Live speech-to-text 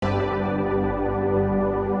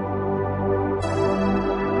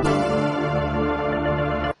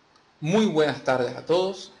Muy buenas tardes a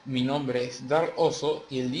todos, mi nombre es Dark Oso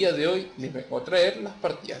y el día de hoy les vengo a traer las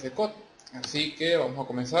partidas de COD. Así que vamos a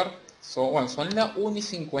comenzar. Son las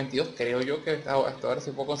 1:52, creo yo que hasta ahora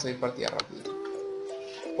se puede conseguir partidas rápidas.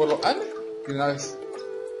 Por lo menos, de una vez.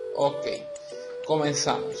 Ok,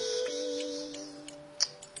 comenzamos.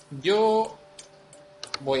 Yo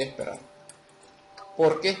voy a esperar.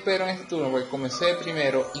 ¿Por qué espero en este turno? Porque comencé de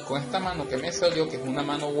primero y con esta mano que me salió, que es una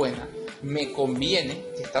mano buena, me conviene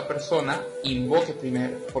que esta persona invoque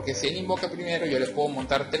primero, porque si él invoca primero yo le puedo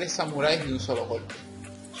montar 3 samuráis de un solo golpe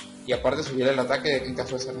y aparte subir el ataque en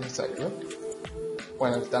caso de ser necesario, ¿no?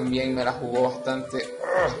 Bueno, él también me la jugó bastante.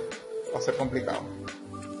 Va a ser complicado.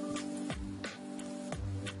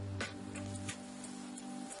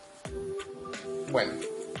 Bueno,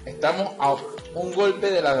 estamos a un golpe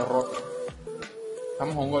de la derrota.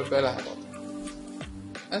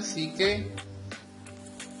 Así que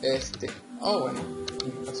bueno,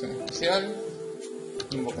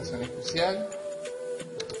 invocación especial,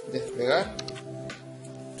 desplegar.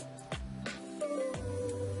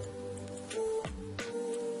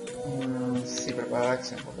 Sí, preparar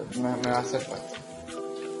acción porque me va a hacer falta.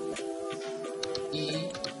 Y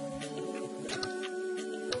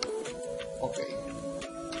ok,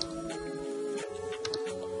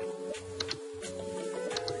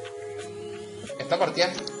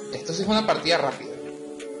 esto sí es una partida rápida.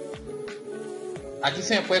 Aquí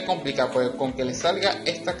se me puede complicar, porque con que le salga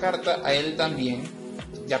esta carta a él también,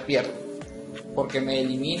 ya pierdo. Porque me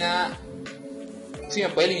elimina... Sí, me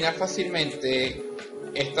puede eliminar fácilmente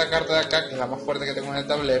esta carta de acá, que es la más fuerte que tengo en el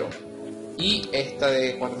tablero. Y esta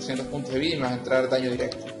de 400 puntos de vida y me va a entrar daño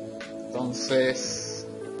directo. Entonces...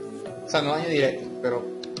 O sea, no daño directo,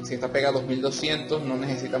 pero si esta pega 2200 no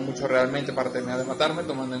necesita mucho realmente para terminar de matarme,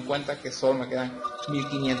 tomando en cuenta que solo me quedan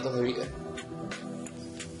 1500 de vida.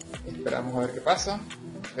 Esperamos a ver qué pasa.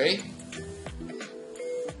 Ok.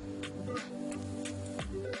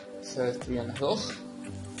 Se destruyen las dos.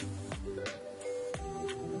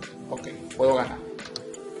 Ok, puedo ganar.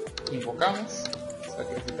 Invocamos.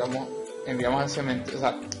 Sacrificamos. Enviamos al cementerio. O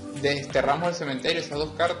sea, desterramos al cementerio esas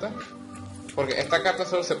dos cartas. Porque esta carta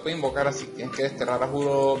solo se puede invocar así. Tienes que desterrar a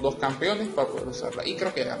juro 2 campeones para poder usarla. Y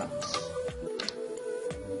creo que ganamos.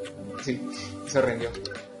 Sí, se rindió.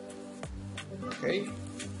 Ok.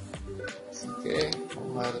 Así que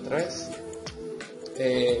vamos a ver otra vez.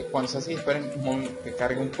 Cuando sea así, esperen que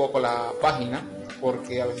cargue un poco la página,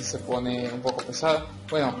 porque a veces se pone un poco pesada.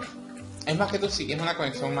 Bueno, es más que todo si es una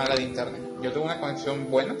conexión mala de internet. Yo tengo una conexión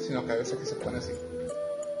buena, sino que a veces que se pone así.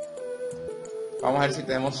 Vamos a ver si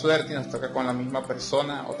tenemos suerte y nos toca con la misma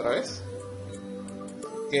persona otra vez.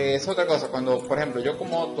 Que es otra cosa, cuando, por ejemplo, yo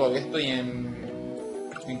como todavía estoy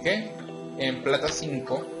 ¿en qué? En plata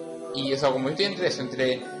 5, y o sea, como yo estoy entre eso,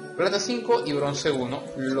 entre plata 5 y bronce 1,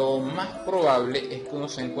 lo más probable es que uno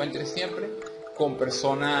se encuentre siempre con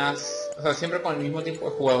personas, o sea, siempre con el mismo tipo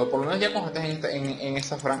de jugador, por lo menos ya cuando estás en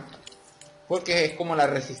esa franja, porque es como la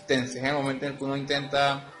resistencia, es el momento en el que uno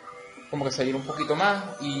intenta como que salir un poquito más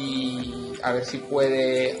y a ver si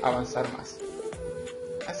puede avanzar más.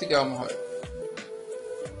 Así que vamos a ver.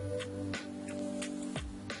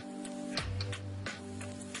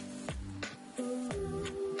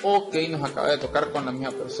 Ok, nos acaba de tocar con la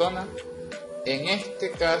misma persona. En este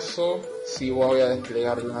caso, sí voy a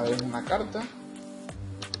desplegar de una vez una carta.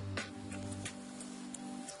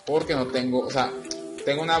 Porque no tengo, o sea,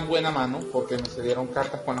 tengo una buena mano porque me se dieron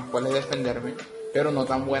cartas con las cuales defenderme, pero no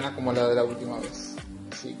tan buena como la de la última vez.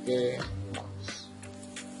 Así que, vamos.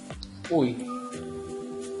 Uy.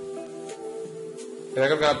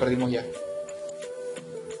 Creo que la perdimos ya.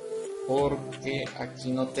 Porque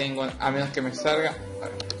aquí no tengo, a menos que me salga. A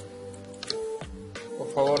ver.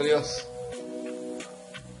 Por favor, Dios.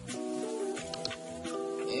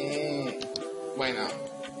 Bueno.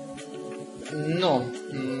 No,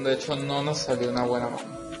 de hecho no nos salió una buena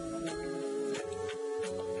mano.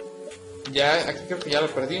 Ya, aquí creo que ya lo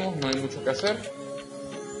perdimos, no hay mucho que hacer.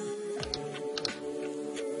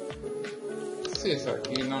 Sí, eso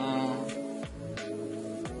aquí no...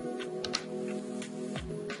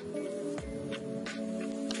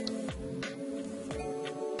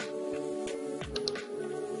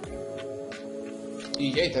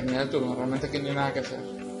 Y ya, y termina el turno, realmente aquí no hay nada que hacer.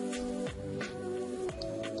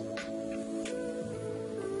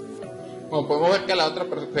 Bueno, podemos ver que a la otra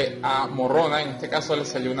persona, a Morrona, en este caso le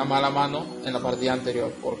salió una mala mano en la partida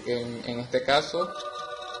anterior, porque en este caso,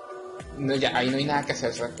 ya, ahí no hay nada que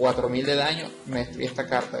hacer, o sea, 4000 de daño, me destruye esta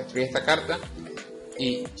carta,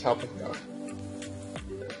 y chao pescado.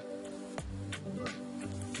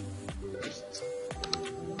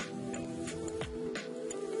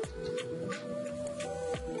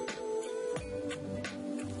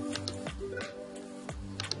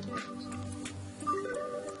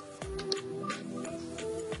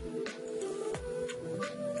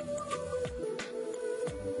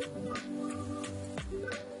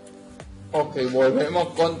 Ok,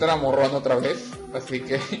 volvemos contra Morrón otra vez. Así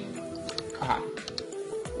que... Ajá.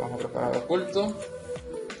 Vamos a preparar oculto.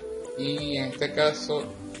 Y en este caso...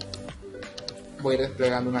 voy a ir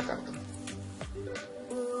desplegando una carta.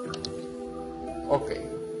 Ok.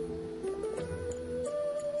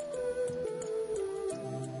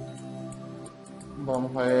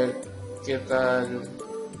 Vamos a ver qué tal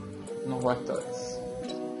nos va esta vez.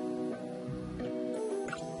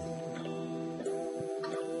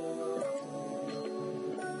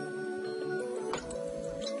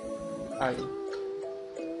 Ahí.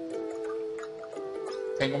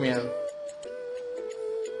 Tengo miedo.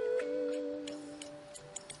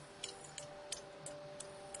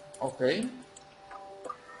 Ok.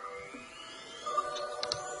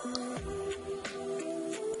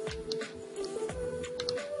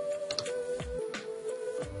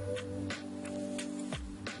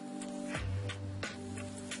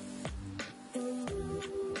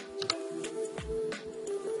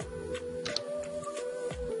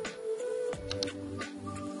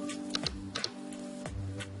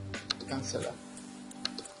 Cancelar.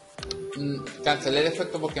 Cancelé el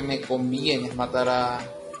efecto porque me conviene matar a...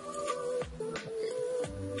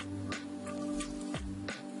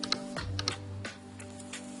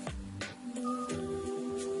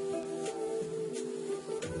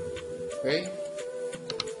 Ok.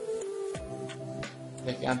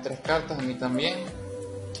 Le quedan 3 cartas, a mí también.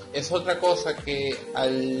 Es otra cosa que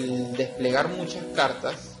al desplegar muchas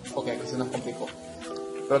cartas... Ok, aquí se nos complicó.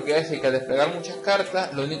 Pero quiero decir que al desplegar muchas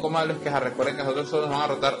cartas, lo único malo es que recuerden que nosotros solo nos van a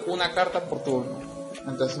rotar una carta por turno.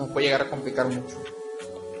 Entonces nos puede llegar a complicar mucho.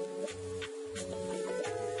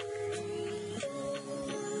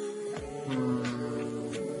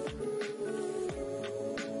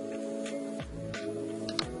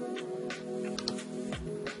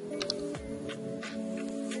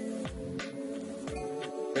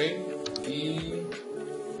 Ok, y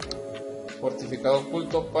fortificado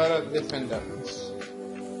oculto para defendernos.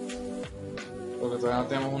 Porque todavía no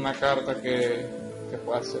tenemos una carta que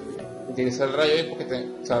pueda servir. Utiliza el rayo ahí porque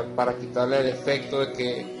o sea, para quitarle el efecto de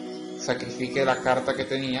que sacrifique la carta que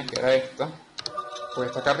tenía, que era esta. Pues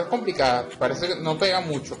esta carta es complicada, parece que no pega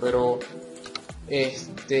mucho, pero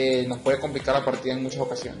nos puede complicar la partida en muchas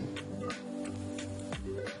ocasiones.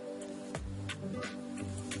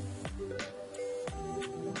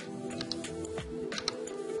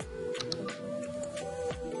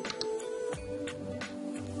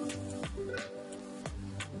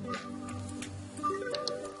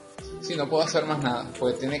 Sí, no puedo hacer más nada,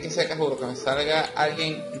 porque tiene que ser que juro que me salga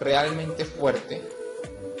alguien realmente fuerte.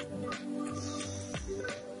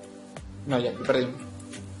 No, ya aquí perdimos.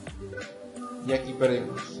 Y aquí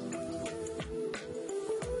perdimos.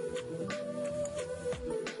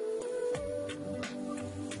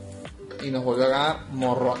 Y nos volvió a ganar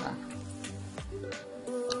Morrona.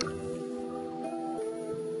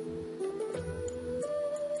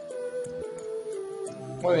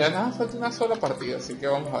 Bueno, ya nada, falta una sola partida, así que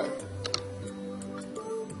vamos a ver.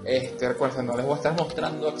 Recuerden, no les voy a estar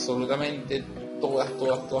mostrando absolutamente todas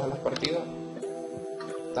las partidas.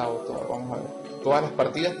 Vamos a ver. Todas las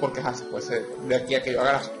partidas porque pues, de aquí a que yo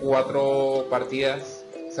haga las 4 partidas,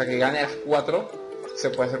 o sea que gane las 4, se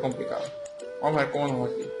puede hacer complicado. Vamos a ver cómo nos va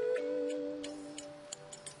aquí.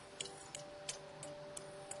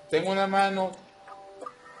 Tengo una mano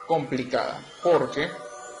complicada porque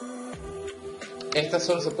esta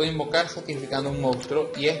solo se puede invocar sacrificando un monstruo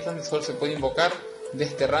y esta solo se puede invocar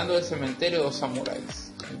desterrando del cementerio 2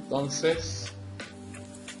 samuráis. Entonces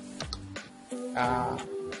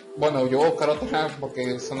bueno, yo voy a buscar otra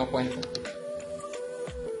porque eso no cuenta.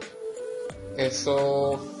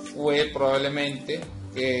 Eso fue probablemente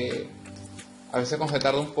que a veces cuando se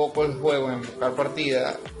tarda un poco el juego en buscar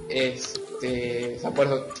partida, o sea, por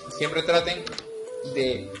eso siempre traten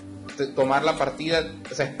de tomar la partida,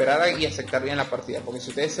 o sea, esperar y aceptar bien la partida, porque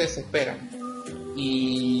si ustedes se desesperan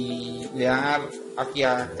y le dan aquí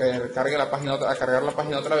a que cargue la página a cargar la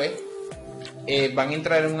página otra vez, van a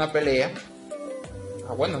entrar en una pelea.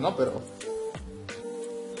 Bueno, no, pero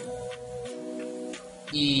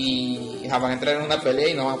y van a entrar en una pelea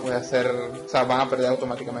y no van a poder hacer, o sea, van a perder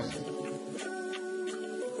automáticamente.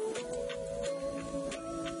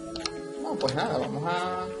 No, pues nada, vamos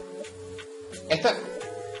a esta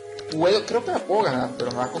creo que la puedo ganar,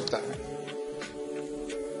 pero me va a costar.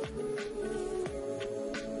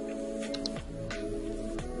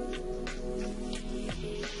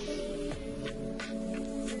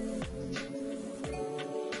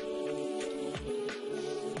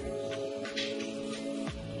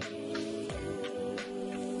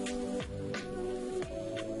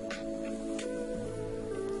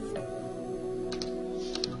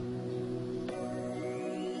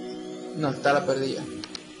 No, está la perdida.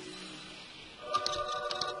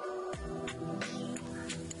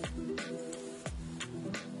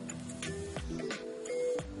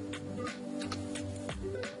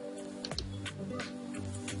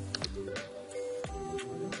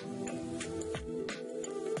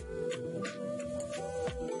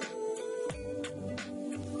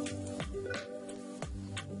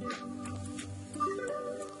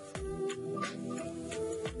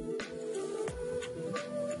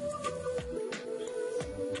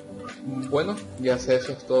 Bueno, ya sé,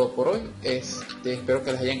 eso es todo por hoy. Espero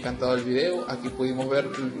que les haya encantado el video. Aquí pudimos ver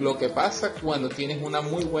lo que pasa cuando tienes una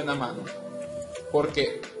muy buena mano.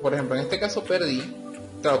 Porque, por ejemplo, en este caso perdí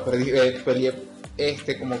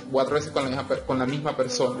como 4 veces con la misma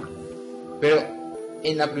persona. Pero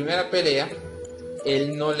en la primera pelea,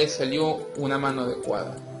 él no le salió una mano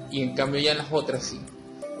adecuada. Y en cambio ya en las otras sí.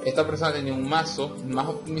 Esta persona tenía un mazo más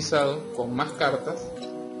optimizado, con más cartas.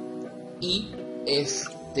 Y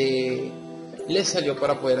le salió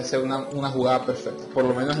para poder hacer una jugada perfecta, por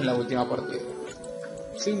lo menos en la última partida.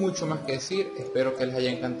 Sin mucho más que decir, espero que les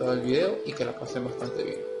haya encantado el video y que la pasen bastante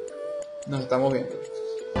bien. Nos estamos viendo.